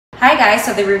Hi guys,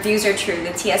 so the reviews are true.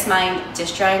 The Tsmine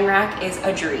dish drying rack is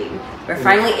a dream. We're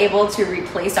finally able to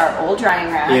replace our old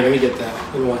drying rack. Yeah, let me get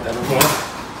that. We don't want that no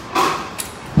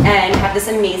more. And have this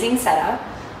amazing setup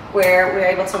where we're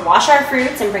able to wash our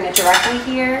fruits and bring it directly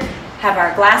here, have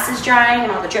our glasses drying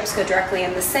and all the drips go directly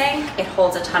in the sink. It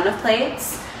holds a ton of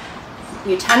plates,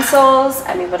 utensils.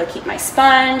 I'm able to keep my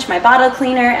sponge, my bottle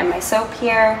cleaner, and my soap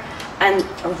here. And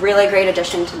a really great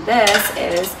addition to this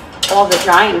is all the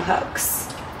drying hooks.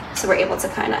 So we're able to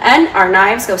and our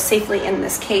knives go safely in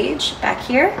this cage back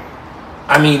here.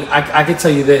 I mean, I can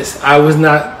tell you this. I'm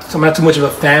not too much of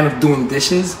a fan of doing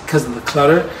dishes because of the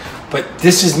clutter, but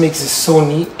this just makes it so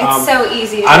neat. It's so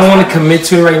easy. I don't want to commit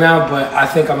to it right now, but I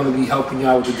think I'm going to be helping you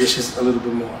out with the dishes a little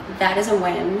bit more. That is a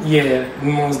win. Yeah,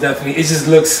 most definitely. It just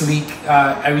looks sleek.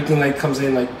 Everything comes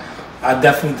in. I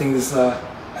definitely think this. I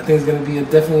think it's going to be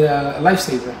definitely a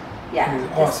lifesaver.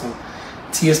 Yeah. Awesome.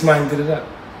 Tsmine did it up.